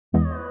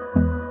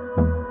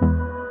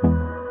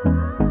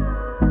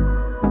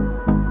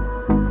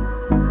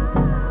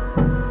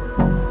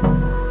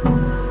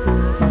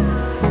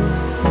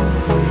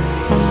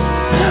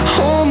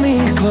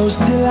close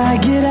till I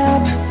get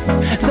up.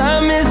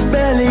 Time is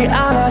barely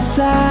on our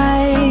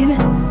side.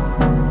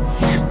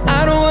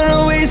 I don't wanna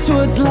waste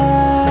what's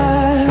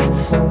left.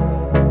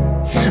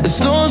 The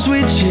storms we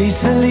chase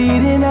are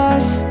leading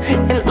us,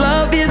 and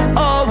love is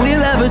all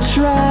we'll ever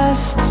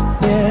trust.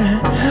 Yeah,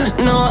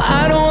 no,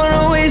 I don't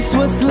wanna waste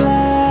what's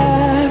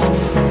left.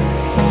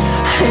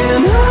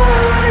 And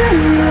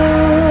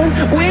on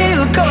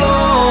we'll go,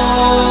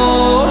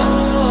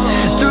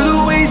 through the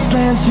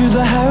wastelands, through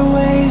the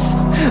highways,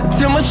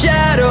 till my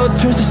shadow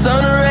turns to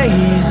sun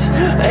rays.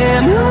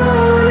 And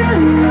on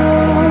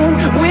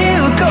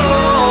we'll go,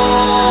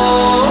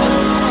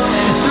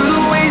 through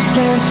the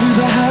wastelands, through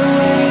the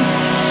highways,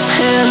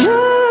 and on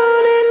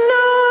we'll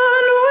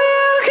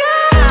go.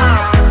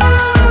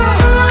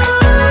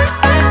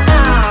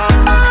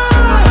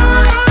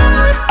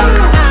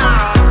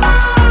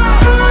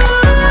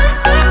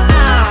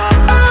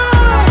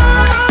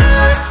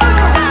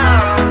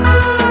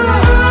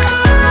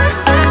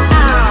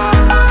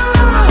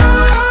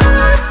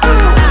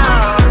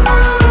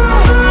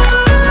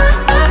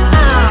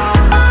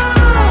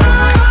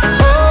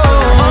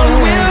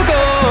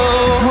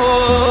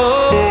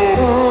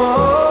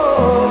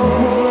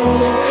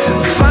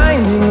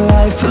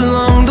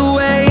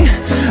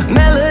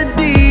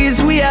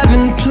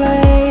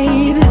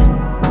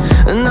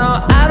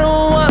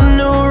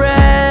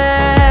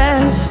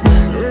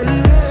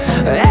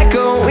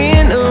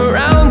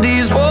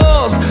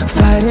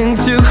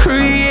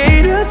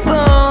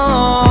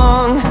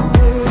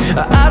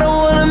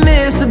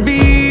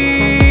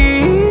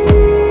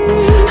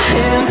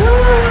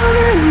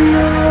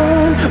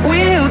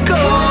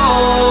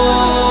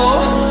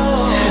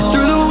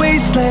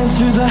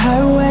 Through the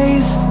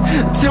highways,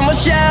 till my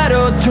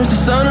shadow turns to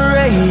sun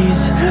rays.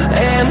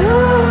 And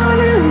on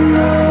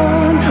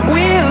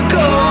we'll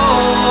go,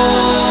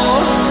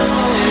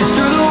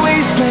 through the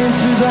wastelands,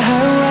 through the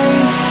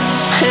highways,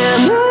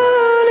 and on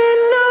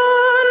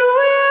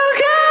we'll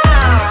go.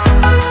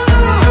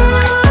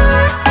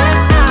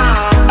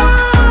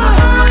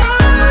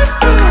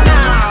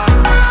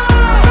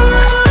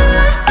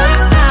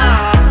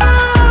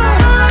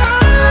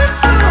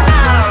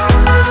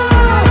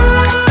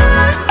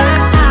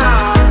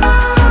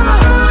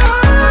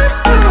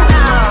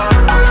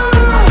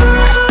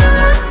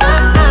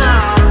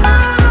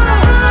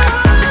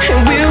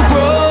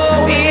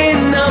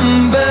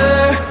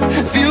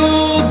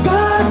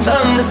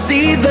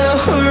 See the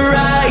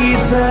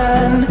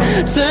horizon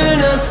turn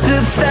us to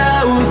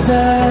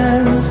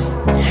thousands,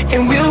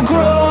 and we'll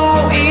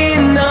grow in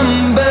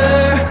number,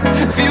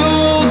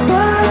 fueled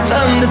by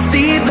them to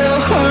see the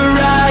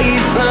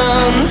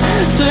horizon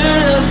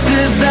turn us to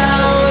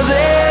thousands.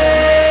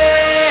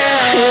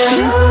 And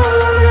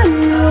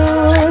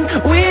on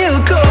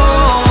we'll go,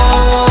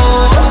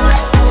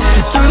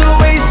 through the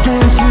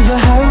wastelands, through the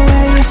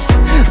highways,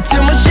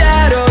 till my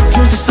shadow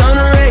turns to sun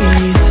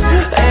rays.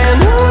 And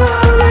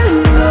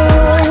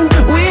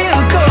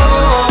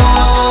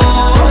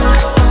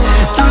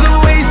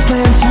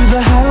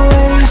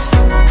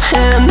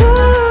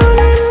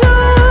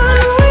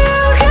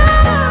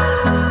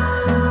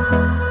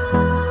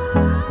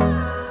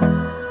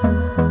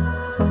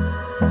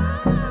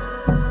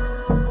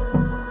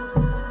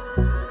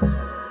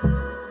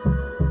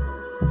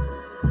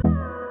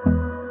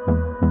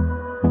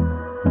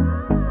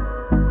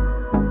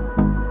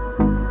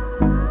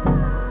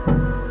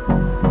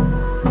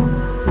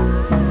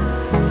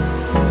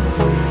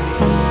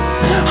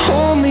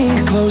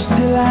close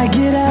till I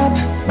get up.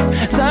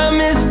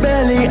 Time is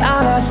barely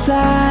on our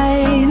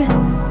side.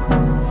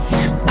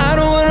 I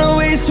don't wanna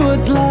waste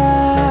what's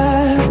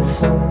left.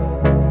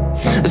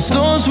 The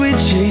storms we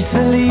chase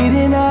are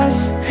leading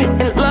us,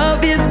 and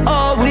love is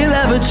all we'll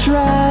ever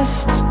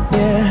trust.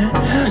 Yeah,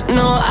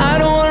 no, I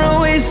don't wanna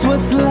waste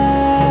what's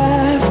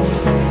left.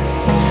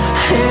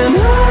 And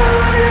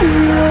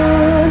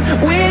on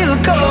we'll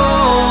go,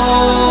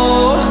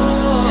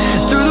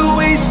 through the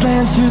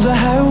wastelands, through the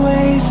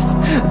highways,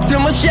 till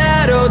my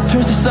shadow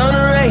turns to sun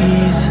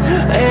rays.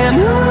 And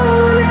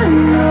on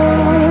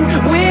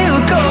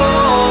we'll go,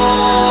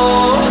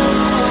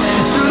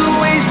 through the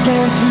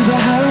wastelands, through the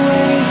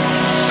highways,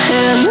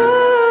 and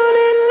on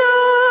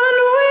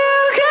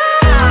we'll go.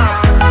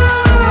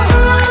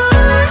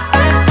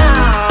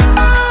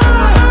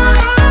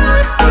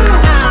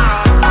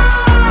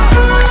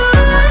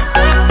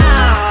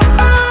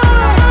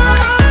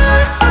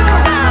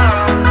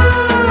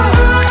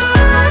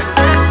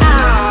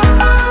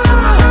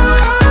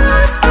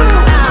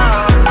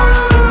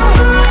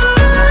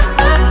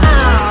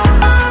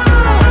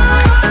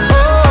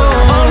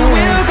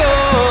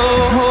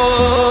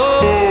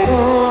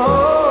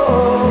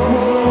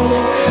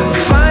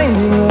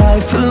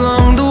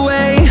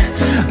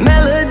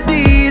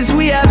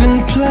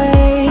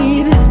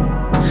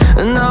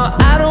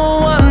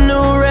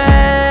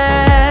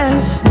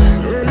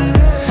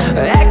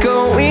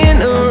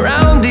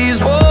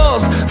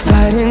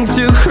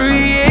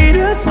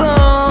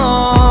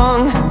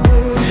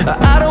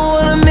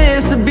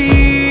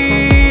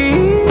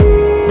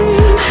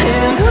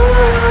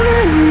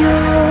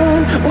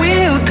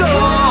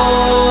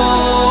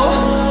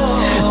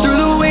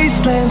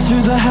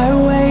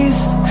 highways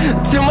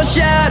till my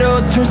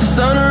shadow turns to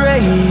sun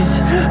rays.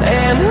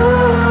 And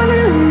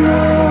on